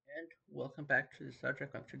Welcome back to the Star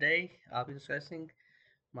Trek Club. Today, I'll be discussing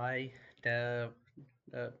my the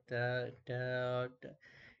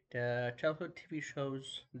the childhood TV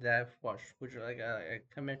shows that I've watched, which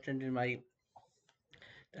I mentioned in my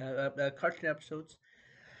cartoon episodes.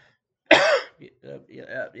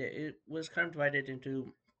 It was kind of divided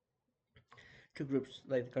into two groups,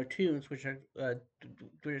 like the cartoons, which I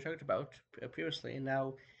talked about previously, and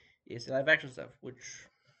now is the live action stuff, which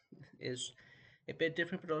is a bit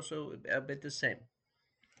different, but also a bit the same.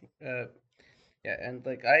 Uh, Yeah, and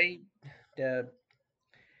like the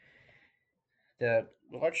the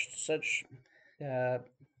watched such uh,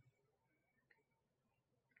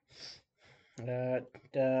 the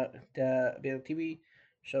TV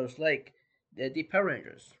shows like the Power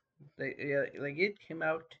Rangers. Like it came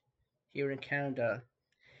out here in Canada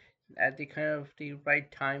at the kind of the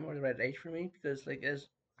right time or the right age for me because like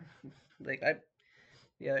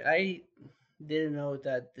I didn't know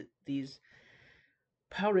that these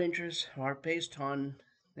Power Rangers are based on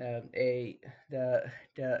a the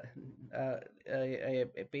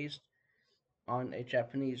based on a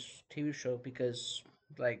Japanese TV show because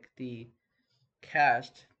like the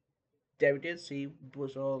cast that we did see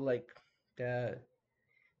was all like the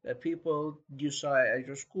people you saw at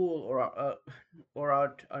your school or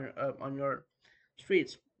out on your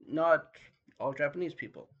streets, not all Japanese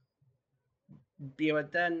people. Yeah,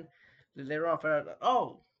 but then later on, I found out,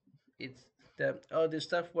 oh, it's the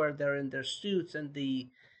stuff where they're in their suits and the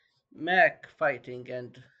mech fighting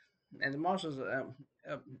and the monsters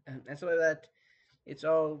and stuff like that. It's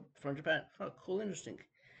all from Japan. Oh, cool, interesting.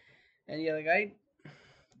 And yeah, like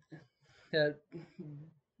uh,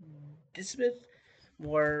 this bit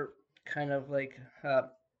more kind of like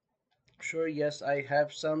sure, yes, I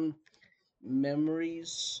have some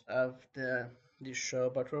memories of the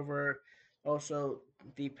show, but over also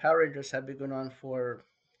the Power Rangers have been going on for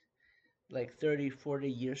like 30, 40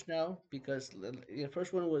 years now because the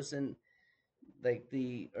first one was in like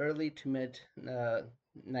the early to mid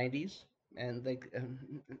 90s and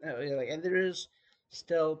and there is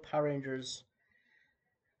still Power Rangers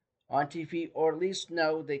on TV, or at least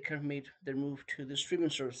now they kind of made their move to the streaming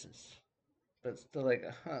services. But still,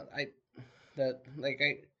 I that like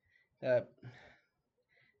I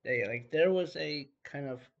like there was a kind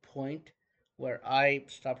of point where I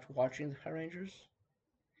stopped watching the Power Rangers,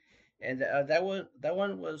 and that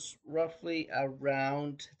one was roughly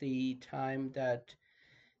around the time that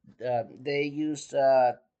they used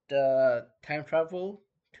the time travel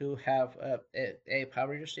to have a Power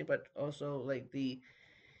Rangers team, but also like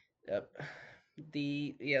uh,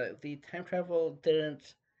 the time travel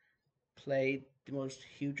didn't play the most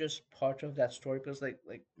hugest part of that story because like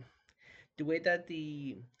the way that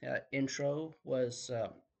the intro was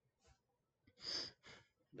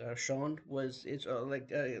shown was it's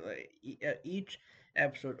each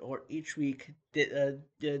episode or each week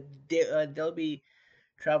they'll be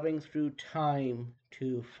traveling through time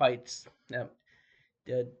to fight uh,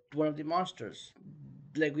 one of the monsters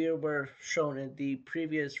like we were shown in the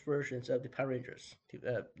previous versions of the Power Rangers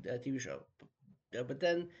TV show. But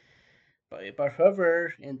then, but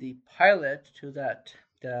however, in the pilot to that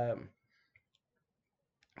the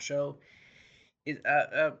show, it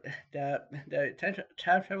the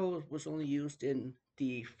time travel was only used in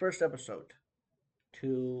the first episode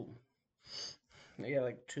to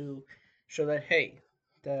to show that hey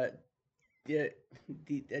the the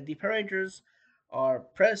the Power Rangers are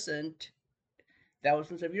present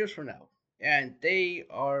thousands of years from now, and they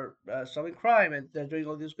are solving crime and they're doing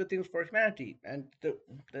all these good things for humanity and the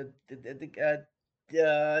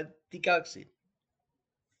galaxy.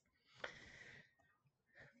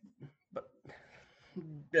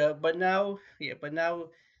 But but now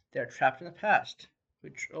they're trapped in the past,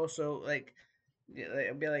 which also like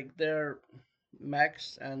their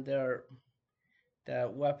mechs and their the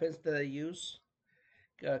weapons that they use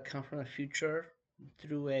come from the future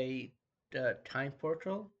through a time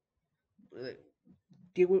portal. Uh,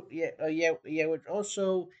 which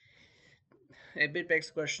also a bit begs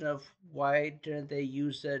the question of why didn't they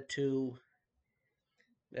use it to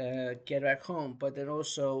get back home? But then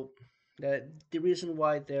also the reason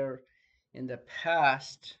why they're in the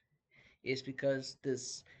past is because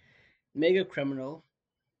this mega criminal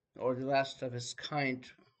or the last of his kind,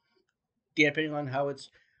 depending on how it's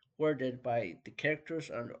worded by the characters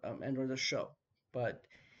and or the show, but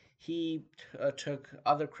he took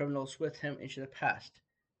other criminals with him into the past,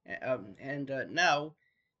 and now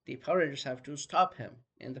the Power Rangers have to stop him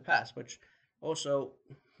in the past, which also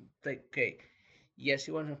like okay, yes,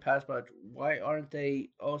 he went in the past, but why aren't they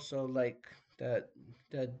also like the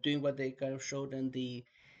doing what they kind of showed in the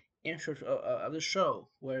intro of the show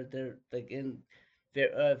where they're like in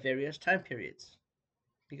various time periods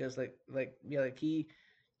because like he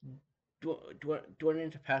going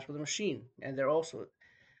into Pass with the Machine, and they're also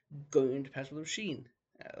going into Pass with the Machine.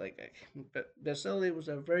 But still, it was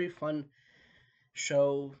a very fun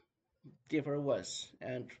show. If it was,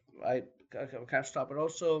 and I can't stop it.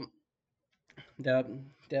 Also, the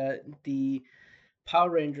the Power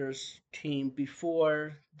Rangers team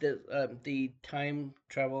before the time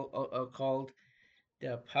travel called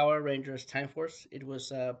the Power Rangers Time Force. It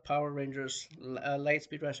was Power Rangers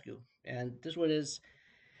Lightspeed Rescue, and this one is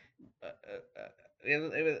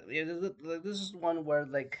this is one where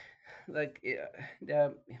the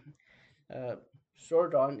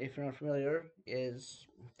Sordon, if you're not familiar, is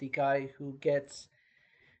the guy who gets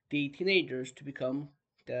the teenagers to become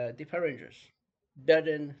the Power Rangers. But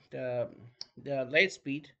in the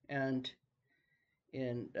Lightspeed and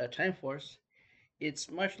in Time Force,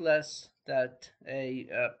 it's much less that a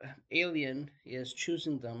alien is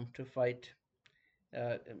choosing them to fight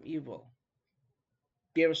evil.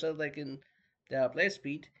 The ever said like in the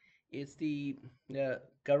Lightspeed, it's the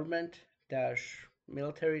government dash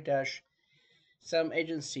military dash some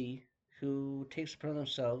agency who takes upon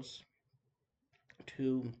themselves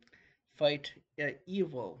to fight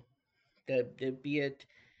evil, that be it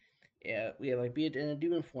be it in a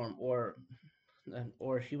demon form or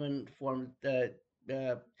human form that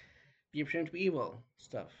be pretending to be evil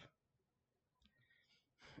stuff,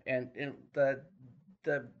 and the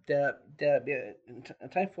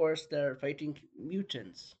Time Force they're fighting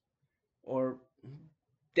mutants or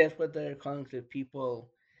that's what they're calling the people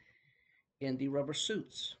in the rubber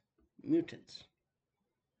suits, mutants.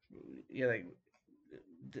 Yeah,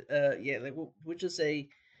 which is a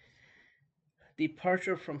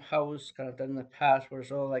departure from how it's kind of done in the past, where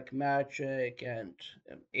it's all like magic and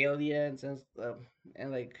aliens and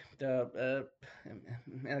like the and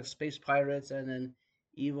like space pirates and then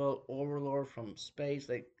evil overlord from space.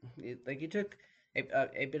 Like it took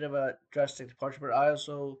a bit of a drastic departure, but I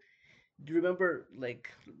also do remember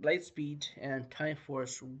like Lightspeed and Time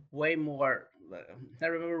Force way more. I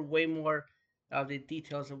remember way more of the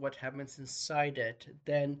details of what happens inside it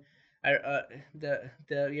than I the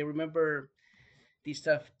you remember the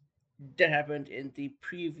stuff that happened in the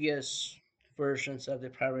previous versions of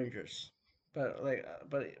the Power Rangers. But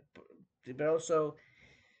but also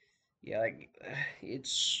yeah,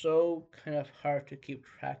 it's so kind of hard to keep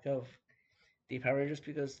track of the Power Rangers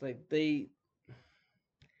because like each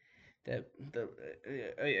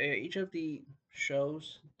of the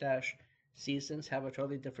shows dash seasons have a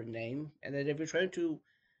totally different name, and then if you're trying to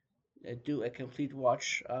do a complete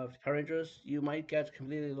watch of Power Rangers, you might get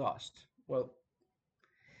completely lost. Well,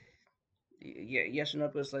 yeah, yes and no,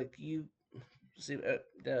 because like you see the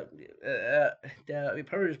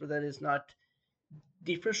Power Rangers, but that is not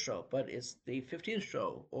the first show, but it's the 15th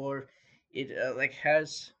show, or it like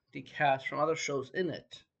has the cast from other shows in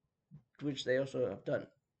it, which they also have done.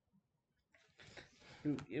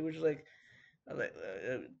 It was like when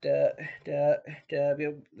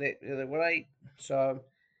I saw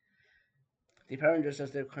the Power Rangers as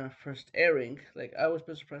they were kind of first airing, like I was a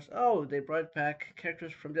bit surprised. Oh, they brought back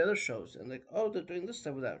characters from the other shows, and like oh, they're doing this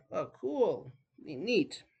stuff with that. Oh, cool,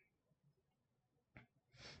 neat.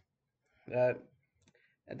 Uh,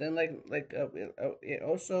 and then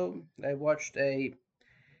also I watched a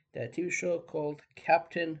TV show called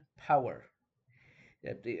Captain Power.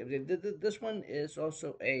 Yeah, this one is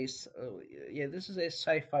also yeah, this is a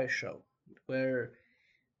sci-fi show where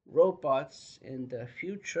robots in the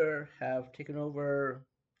future have taken over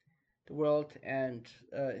the world, and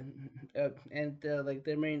like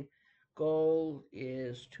their main goal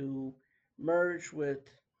is to merge with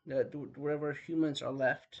wherever humans are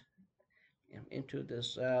left into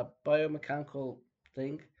this biomechanical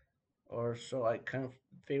thing, or so I kind of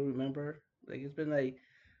vaguely remember. Like it's been a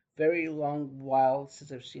very long while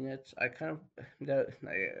since I've seen it. I kind of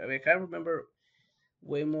remember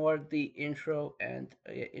way more the intro and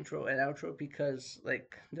outro because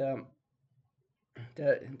like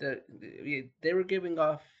they were giving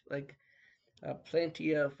off like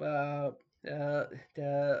plenty uh,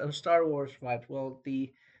 of Star Wars vibes. Well,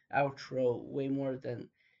 the outro way more than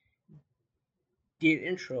the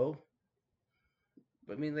intro.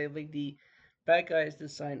 I mean, like the bad guys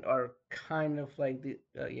design are kind of like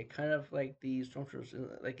kind of like the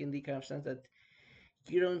stormtroopers, like in the kind of sense that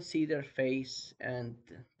you don't see their face and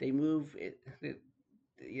they move they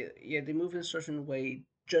move in a certain way,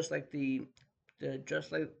 just like the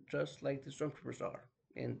stormtroopers are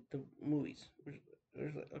in the movies.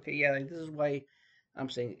 Okay, yeah, like this is why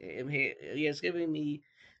I'm saying it's giving me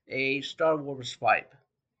a Star Wars vibe.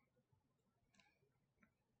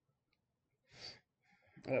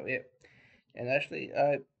 Yeah, and actually,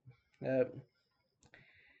 uh,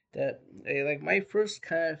 that like my first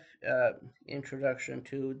kind of introduction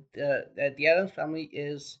to the Adams Family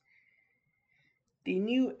is the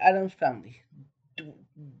new Adams Family,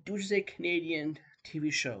 which is a Canadian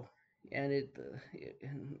TV show, and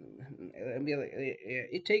I mean,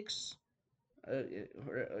 it takes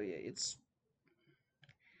it's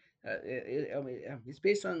I mean, it's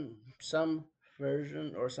based on some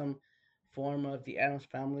version or some form of the Adams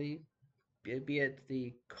Family, be it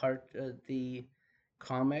the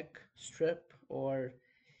comic strip, or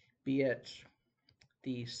be it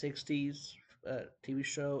the '60s TV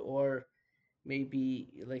show, or maybe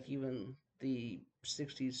like even the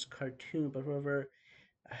 '60s cartoon. But however,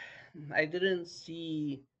 I didn't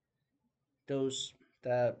see those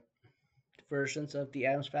the versions of the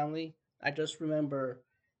Adams Family. I just remember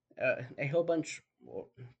a whole bunch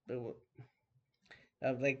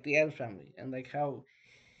of like the Adams Family, and like how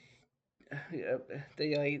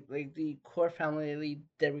they like the core family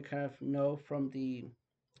that we kind of know from the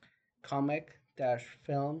comic dash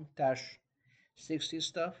film dash '60s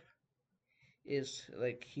stuff is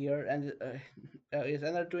like here, and is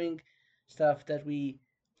they're doing stuff that we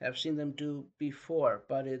have seen them do before,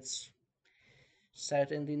 but it's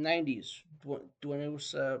set in the '90s when it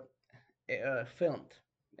was filmed,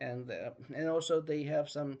 and also they have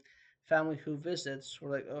some family who visits.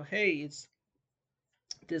 We're like, oh hey, it's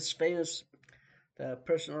this famous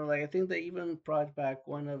person, or like I think they even brought back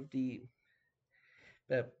one of the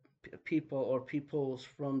people or peoples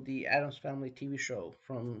from the Adams Family TV show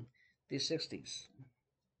from the '60s,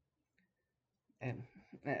 and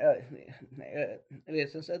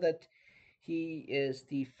it said that he is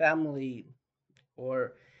the family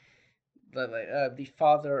or the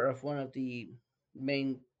father of one of the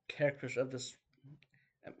main characters of this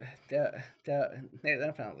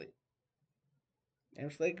the family.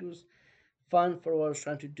 And it's like it was fun for what it was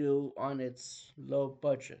trying to do on its low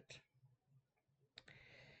budget.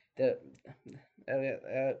 The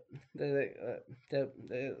the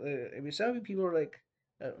I mean, some people are like,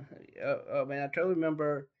 oh man, I totally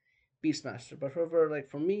remember Beastmaster, but however, like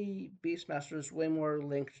for me, Beastmaster is way more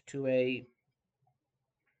linked to uh,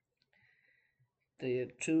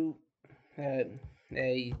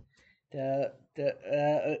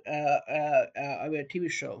 a I mean, a TV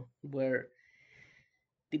show where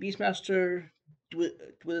the Beastmaster, with,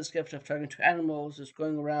 with his gift of talking to animals, is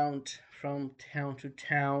going around from town to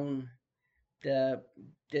town, the,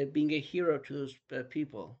 the being a hero to those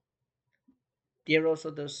people. There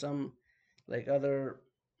also there's some like other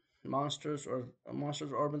monsters or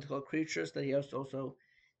mythical creatures that he has to also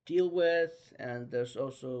deal with, and there's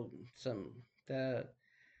also some the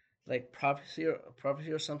like prophecy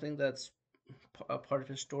or something that's a part of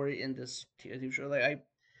his story in this TV show. Like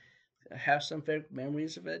I have some vague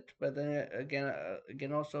memories of it, but then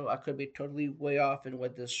again, also I could be totally way off in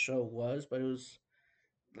what this show was, but it was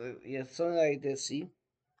yeah something I did see.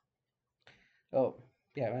 Oh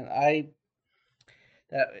yeah, man, I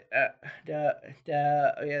that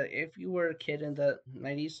yeah, if you were a kid in the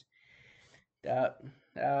 '90s, that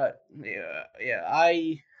yeah,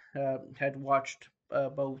 I had watched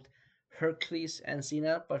both Hercules and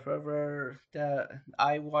Xena, but however,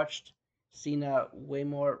 I watched Xena way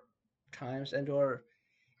more times and or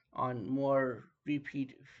on more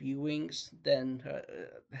repeat viewings than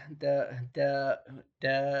the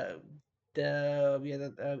the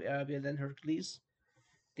yeah, than Hercules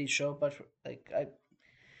the show. But like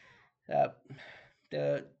uh,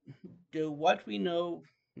 the what we know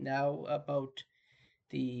now about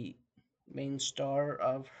the main star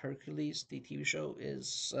of Hercules, the TV show,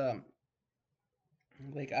 is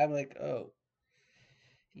like I'm like, oh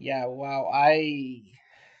yeah, wow,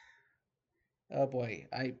 oh boy,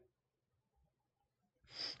 uh,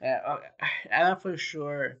 I'm not for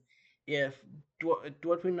sure if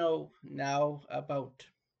what we know now about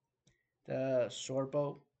the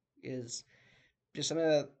Sorbo is just something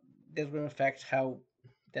that's going to affect how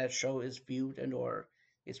that show is viewed and or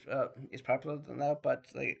is popular now. But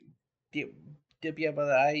like the yeah,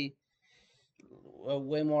 but I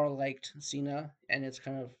way more liked Cena, and it's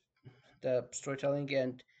kind of the storytelling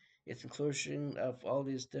and its inclusion of all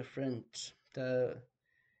these different the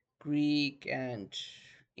Greek and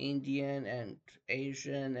Indian and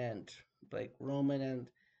Asian and like Roman and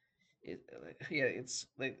yeah, it's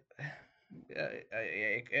like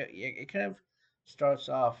it kind of starts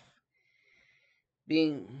off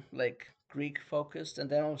being like Greek focused, and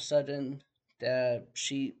then all of a sudden that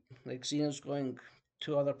she like Xena's going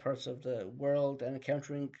to other parts of the world and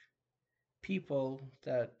encountering people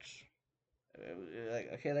that like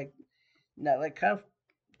okay like not like kind of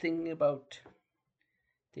thinking about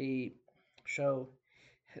the show,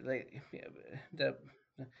 like the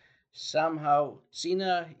somehow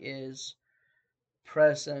Xena is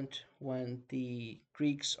present when the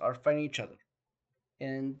Greeks are fighting each other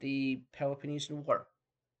in the Peloponnesian War,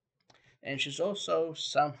 and she's also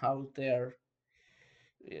somehow there,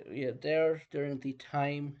 yeah, there during the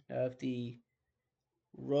time of the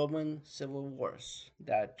Roman civil wars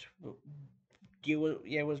that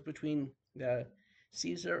yeah, was between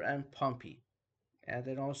Caesar and Pompey, and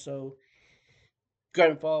then also got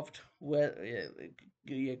involved with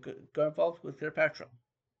yeah, got involved with Cleopatra,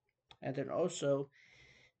 and then also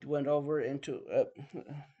went over into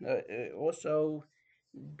also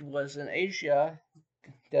was in Asia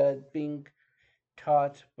that being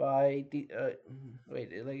taught by the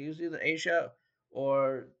wait, like usually the Asia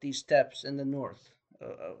or the steppes in the north,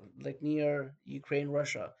 like near Ukraine,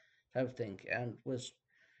 Russia type of thing, and was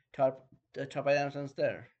taught taught by Amazons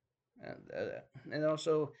there, and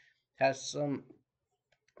also has some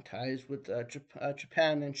ties with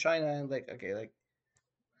Japan and China, and like okay, like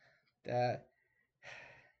that.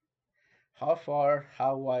 How far,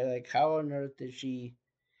 how wide, like how on earth did she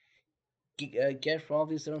get from all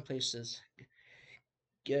these different places,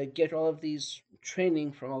 get all of these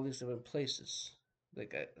training from all these different places,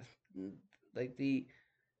 like like the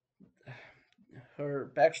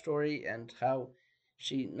her backstory and how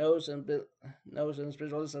she knows and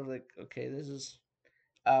spiritual all this stuff. Like okay, this is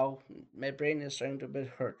how my brain is starting to be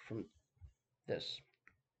hurt from this,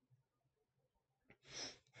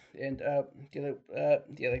 and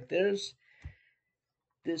yeah, like there's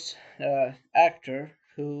this actor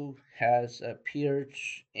who has appeared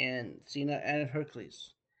in Xena and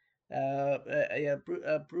Hercules. Yeah,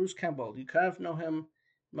 Bruce Campbell. You kind of know him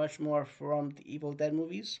much more from the Evil Dead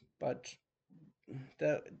movies, but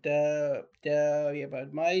the yeah,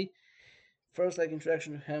 but my first like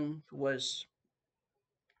introduction to him was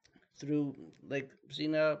through like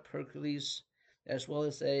Xena, Hercules, as well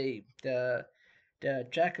as the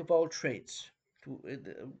Jack of all trades,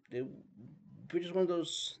 which is one of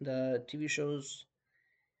those the TV shows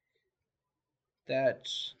that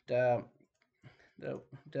the the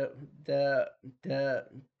the the the,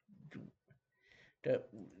 the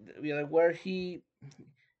you know, where he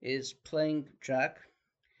is playing Jack,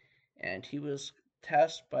 and he was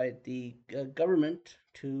tasked by the government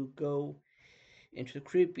to go into the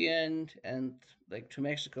Caribbean and like to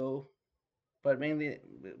Mexico, but mainly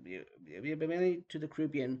to the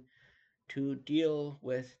Caribbean to deal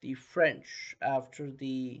with the French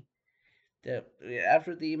the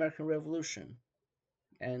after the American Revolution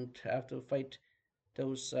and have to fight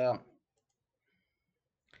those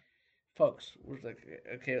folks. Was like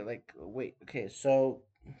okay, like wait, okay, so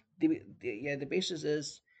the basis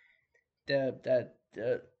is that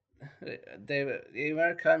the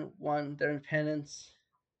American won their independence,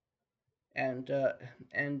 and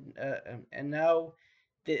now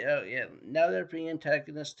now they're being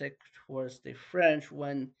antagonistic towards the French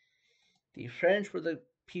when the French were the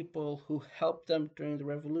people who helped them during the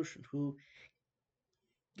revolution, who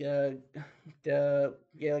uh,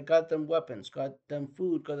 got them weapons, got them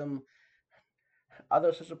food, got them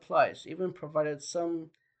other supplies, even provided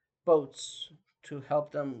some boats to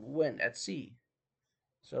help them win at sea.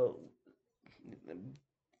 So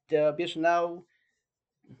because now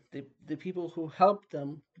the people who helped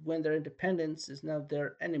them win their independence is now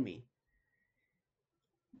their enemy.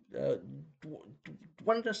 Uh,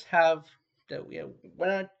 why not just have the yeah, why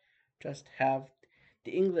not just have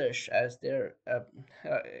the English as their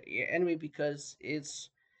enemy because it's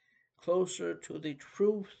closer to the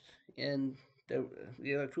truth in the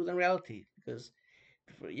truth and reality because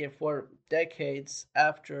for decades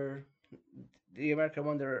after the American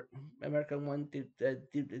won the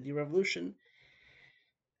revolution,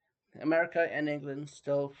 America and England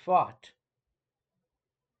still fought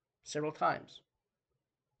several times,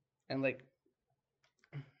 and like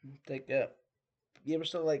you ever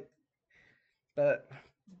still like, but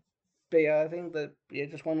yeah, I think that I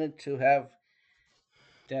just wanted to have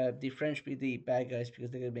the French be the bad guys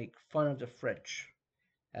because they could make fun of the French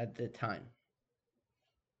at the time.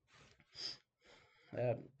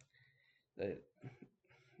 Um, the,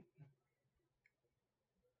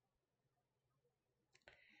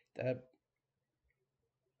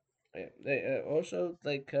 the, also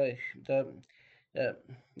like the uh,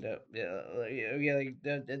 yeah, like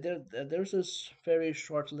there's this very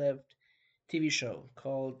short-lived TV show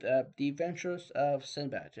called The Adventures of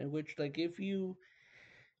Sinbad, in which like if you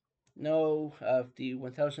know of the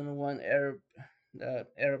 1001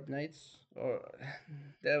 Arab Nights or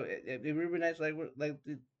the Arabian Nights,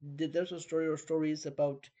 there's a story or stories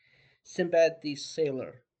about Sinbad the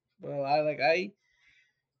sailor. Well, I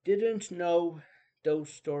didn't know those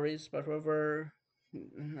stories, but however,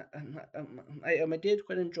 I did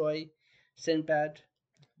quite enjoy Sinbad.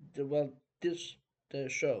 Well, this the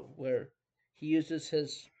show where he uses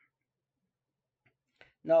his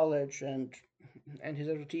knowledge and his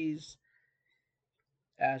expertise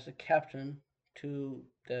as a captain to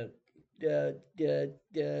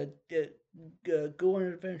go on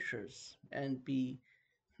adventures and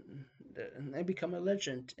become a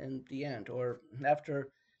legend in the end or after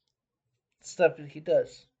stuff that he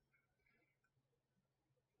does.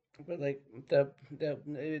 But like yeah,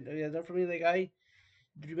 for me, like I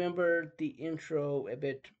remember the intro a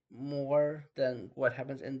bit more than what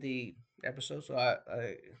happens in the episode. So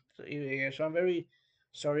I'm very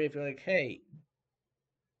sorry if you're like, hey,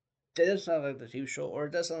 that does not like the TV show, or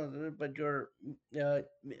it does not, but you're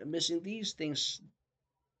missing these things.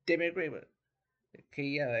 They make great. But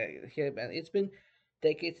okay, yeah, man, it's been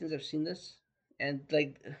decades since I've seen this, and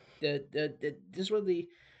like this is one of the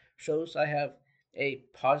shows I have a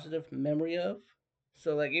positive memory of.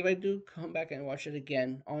 So like if I do come back and watch it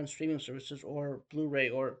again on streaming services or Blu-ray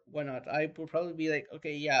or whatnot, I will probably be like,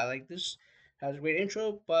 okay, yeah, like this has a great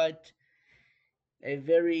intro, but a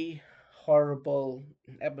very horrible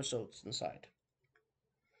episodes inside.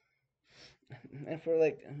 And for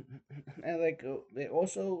like, and like they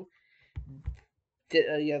also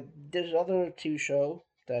did, yeah, there's another TV show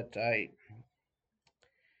that I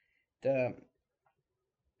the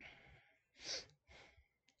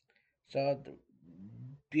saw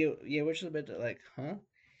yeah, which is a bit like, huh?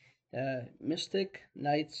 Mystic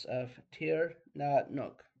Knights of Tir Na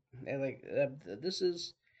Nook. This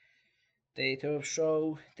is the type of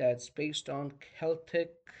show that's based on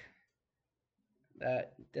Celtic uh,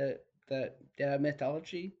 the the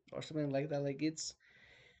mythology or something like that. Like it's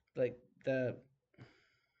like the,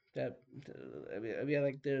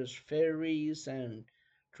 like there's fairies and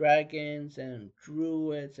dragons and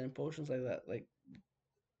druids and potions like that. Like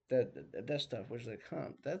that stuff, which is like, huh,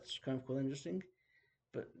 that's kind of cool, interesting.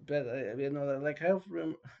 But like I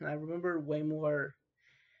remember way more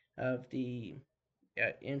of the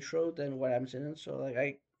intro than what I'm saying. So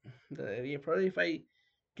like yeah, probably if I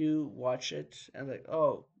do watch it and like,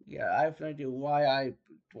 oh yeah, I have no idea why I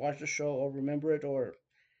watched the show or remember it or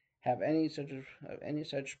have any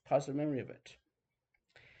such positive memory of it.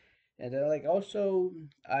 And then like also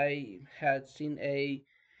I had seen a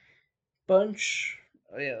bunch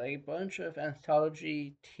yeah, like a bunch of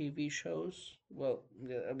anthology TV shows. Well,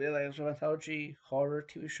 yeah, I mean, like some anthology horror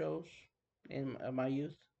TV shows in my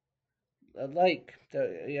youth. Like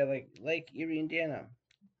Erie, Indiana,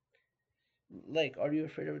 like Are You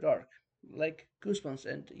Afraid of the Dark, like Goosebumps,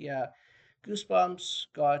 and yeah, Goosebumps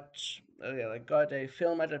got a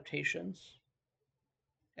film adaptations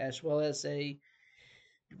as well as a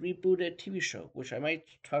rebooted TV show, which I might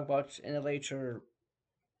talk about in a later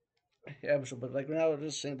episode. But like right now, I'm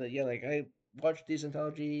just saying that yeah, like I watched these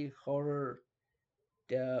anthology horror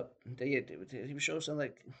the TV shows and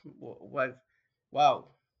like like wow,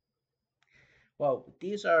 wow,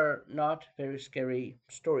 these are not very scary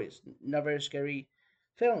stories, not very scary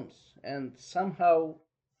films, and somehow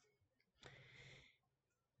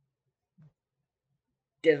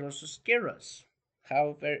they also scare us.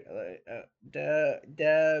 How very the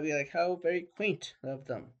like how very quaint of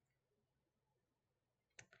them.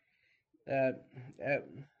 Uh, uh,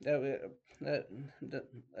 uh, the,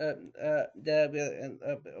 and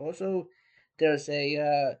also there's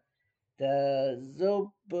a the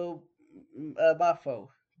Zobo Mafo,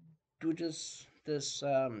 which is this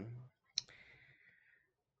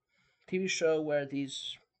TV show where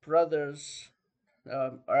these brothers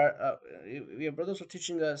are brothers are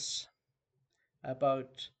teaching us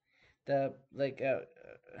about the yeah,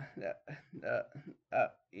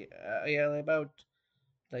 about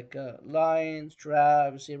lions,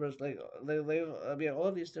 giraffes, zebras, all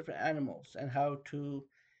of these different animals and how to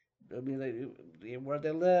where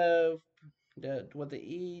they live, what they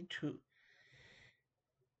eat, who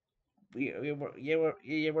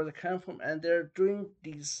where they come from, and they're doing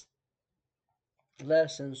these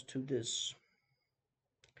lessons to this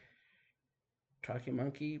talking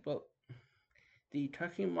monkey. Well, the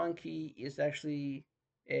talking monkey is actually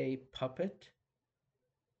a puppet,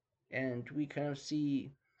 and we kind of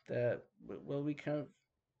see that. Well, we kind of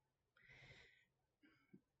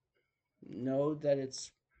know that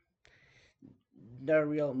it's not a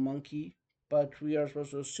real monkey, but we are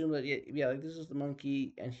supposed to assume that yeah, like this is the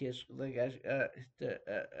monkey, and he has like the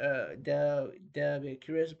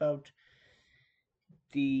curious about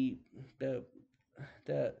the the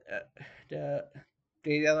the the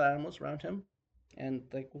the other animals around him, and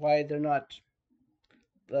like why they're not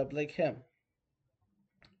like him.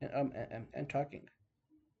 and talking.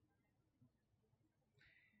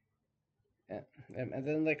 And, and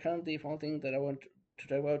then like kind of the final thing that I want to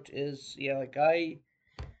talk about is yeah, like I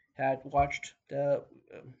had watched the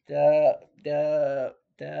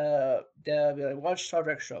I watched Star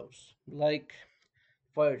Trek shows like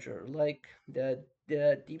Voyager, like the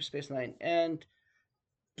Deep Space Nine, and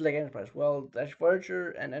like Enterprise. Well, that's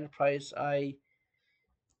Voyager and Enterprise. I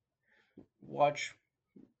watch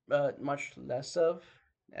much less of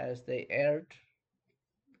as they aired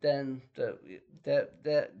than the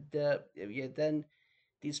yeah than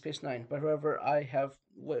Deep Space Nine. But however, I have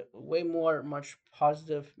way more much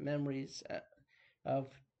positive memories of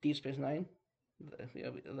Deep Space Nine.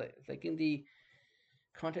 Like in the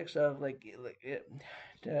context of the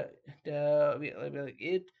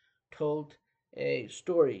it told a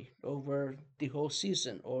story over the whole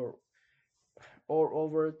season or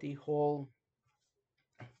over the whole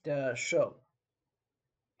the show,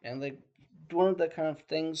 and like one of the kind of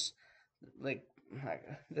things like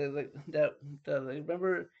the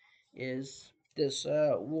remember is this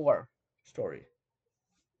war story.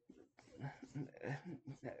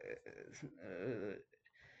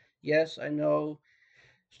 Yes, I know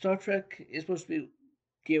Star Trek is supposed to be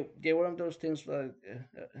they one of those things like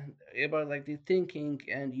about like the thinking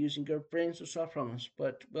and using your brains to solve problems.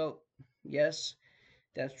 But well, yes,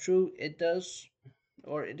 that's true. It does,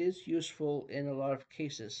 or it is useful in a lot of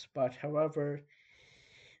cases. But however,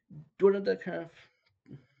 one of the kind of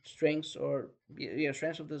strengths or yeah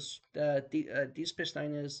strengths of this Deep Space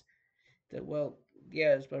Nine is that well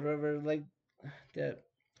yes, but however like the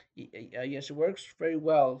yes it works very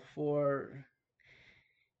well for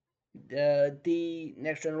the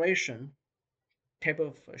next generation type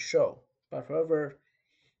of show. But however,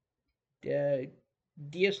 the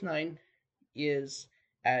DS9 is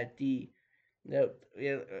at the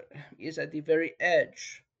is at the very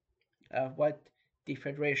edge of what the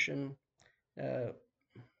Federation uh,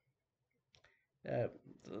 uh,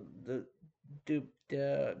 the,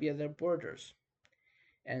 their borders,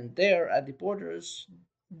 and there at the borders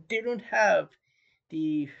they don't have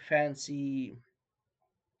the fancy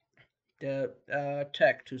the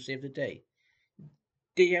tech to save the day.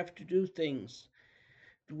 They have to do things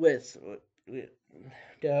with with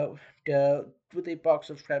the with a box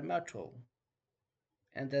of scrap metal,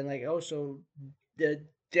 and then like also they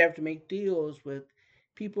have to make deals with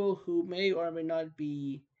people who may or may not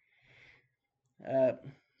be uh,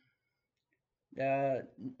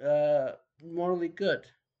 uh, morally good.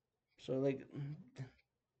 So like,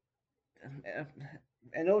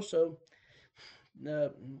 and also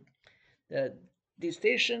the the the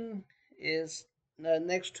station is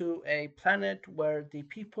next to a planet where the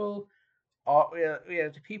people are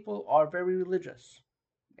the people are very religious,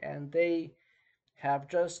 and they have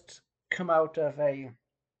just come out of a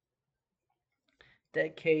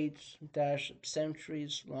decades dash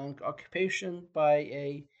centuries long occupation by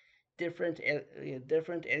a different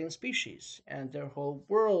alien species, and their whole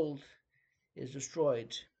world is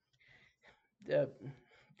destroyed. The,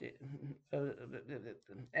 the,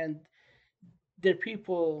 and their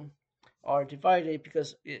people are divided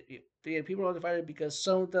because the people are divided because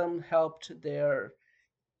some of them helped their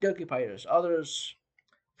occupiers, others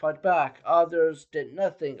fought back, others did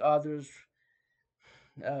nothing, others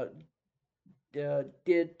uh,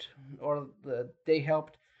 did or they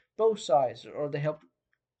helped both sides, or they helped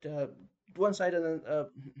uh, one side and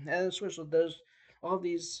then switch. So there's all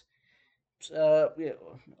these yeah,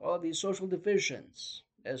 all these social divisions,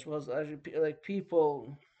 as well as actually, like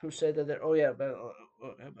people who say that they're oh yeah, but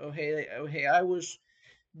oh hey, I was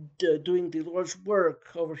doing the Lord's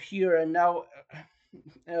work over here, and now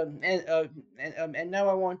and and now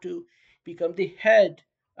I want to become the head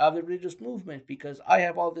of the religious movement because I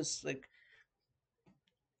have all this like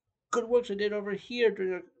good works I did over here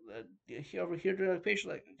during over here during occupation.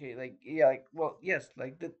 Like okay, like yeah, like well, yes,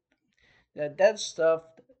 like that stuff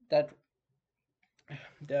that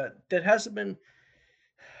that hasn't been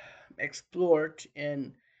explored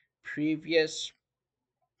in previous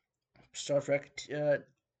Star Trek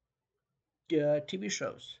TV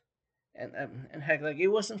shows, and heck, like it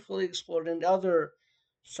wasn't fully explored in the other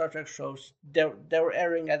Star Trek shows that were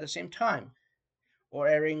airing at the same time or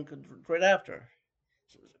airing right after.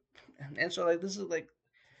 And so like this is like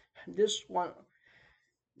this one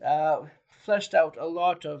uh, fleshed out a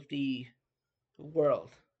lot of the world,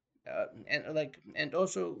 and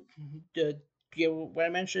also the what I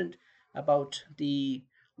mentioned about the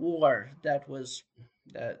war that was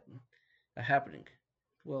that happening.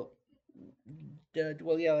 Well,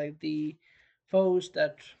 yeah, like the foes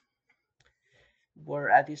that were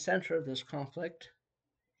at the center of this conflict,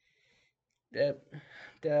 uh,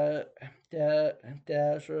 the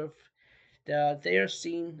the sort of they are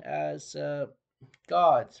seen as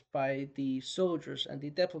gods by the soldiers and the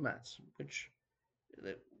diplomats, which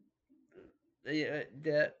the the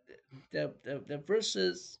the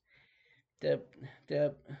versus the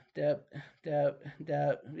the the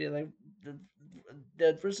like the,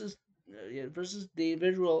 the versus the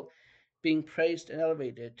individual being praised and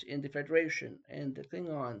elevated in the Federation and the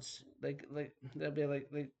Klingons, like that'd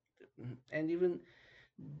be and even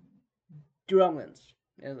Drumlins,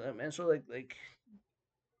 and so like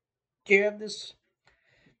you have these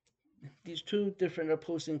two different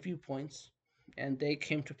opposing viewpoints, and they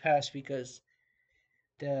came to pass because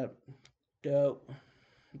the the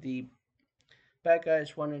the bad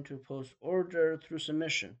guys wanted to impose order through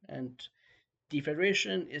submission, and the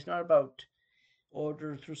Federation is not about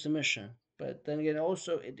order through submission. But then again,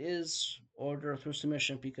 also it is order through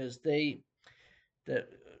submission because the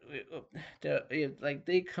like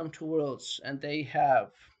they come to worlds and they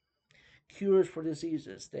have cures for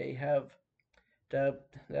diseases. They have the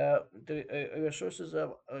resources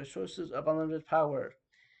of unlimited power.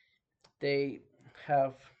 They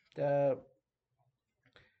have the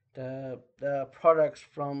the products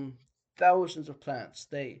from thousands of plants.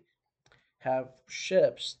 They have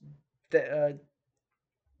ships that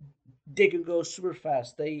they can go super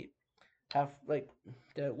fast. They have like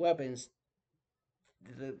the weapons,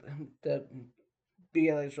 the the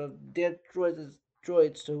be like sort of dead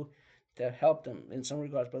droids to help them in some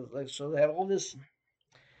regards. But like so they have all this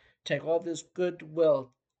take all this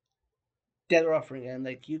goodwill that they're offering, and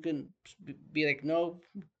like you can be like, no,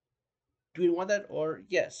 do we want that or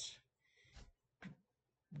yes,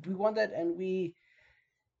 we want that, and we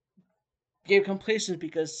gave complacent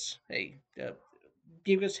because hey,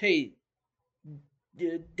 because hey,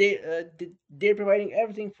 they're providing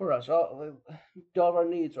everything for us, all of our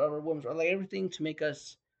needs, all of our wants, or like everything to make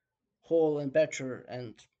us whole and better,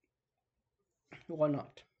 and why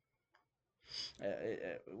not?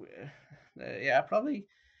 Yeah, I probably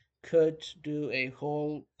could do a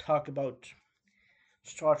whole talk about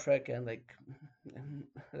Star Trek and like,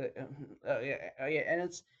 yeah, and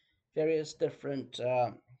its various different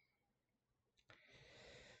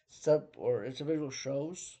sub or individual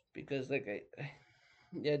shows because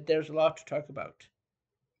yeah, there's a lot to talk about.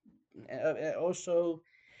 Also,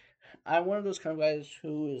 I'm one of those kind of guys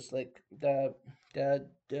who is like the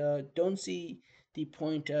don't see the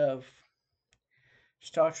point of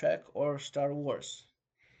Star Trek or Star Wars.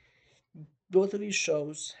 Both of these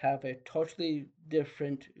shows have a totally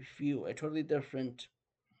different view, a totally different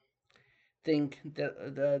thing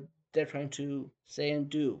that they're trying to say and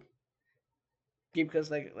do.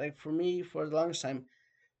 Because like for me, for the longest time,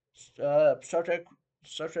 Star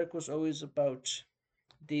Trek was always about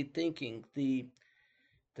the thinking, the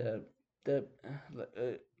the the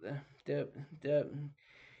the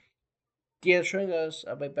they're showing us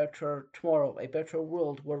a better tomorrow, a better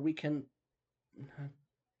world where we can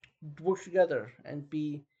work together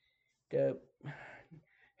the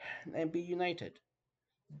and be united.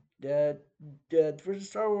 The versus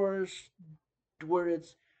Star Wars, where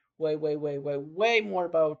it's way more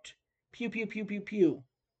about pew pew pew pew pew,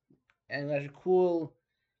 and there's cool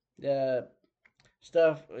uh,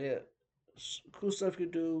 stuff, cool stuff you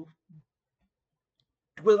do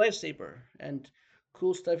with a lightsaber, and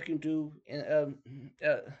cool stuff you can do in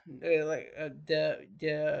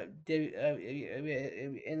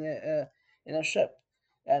in a ship,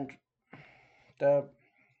 and the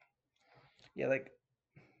yeah like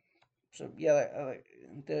yeah like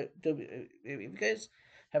the if you guys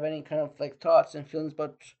have any kind of like thoughts and feelings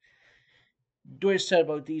about what I said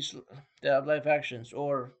about these live actions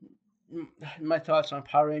or my thoughts on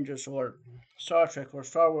Power Rangers or Star Trek or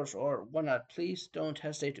Star Wars or whatnot, please don't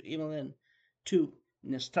hesitate to email in to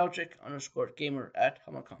nostalgic_gamer at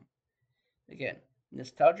hotmail.com. Again,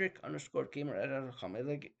 nostalgic_gamer at hotmail.com.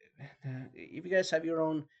 Like, if you guys have your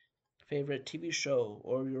own favorite TV show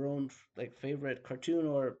or your own like favorite cartoon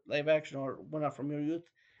or live action or whatnot from your youth,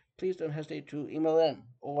 please don't hesitate to email in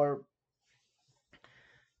or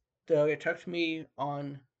to talk to me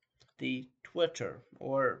on the Twitter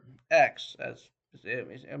or X as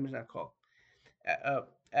it's not called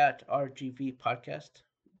at RGV Podcast.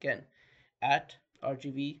 Again, at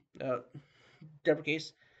RGV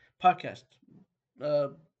case podcast. Uh,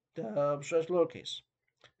 the lowercase.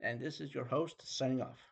 And this is your host signing off.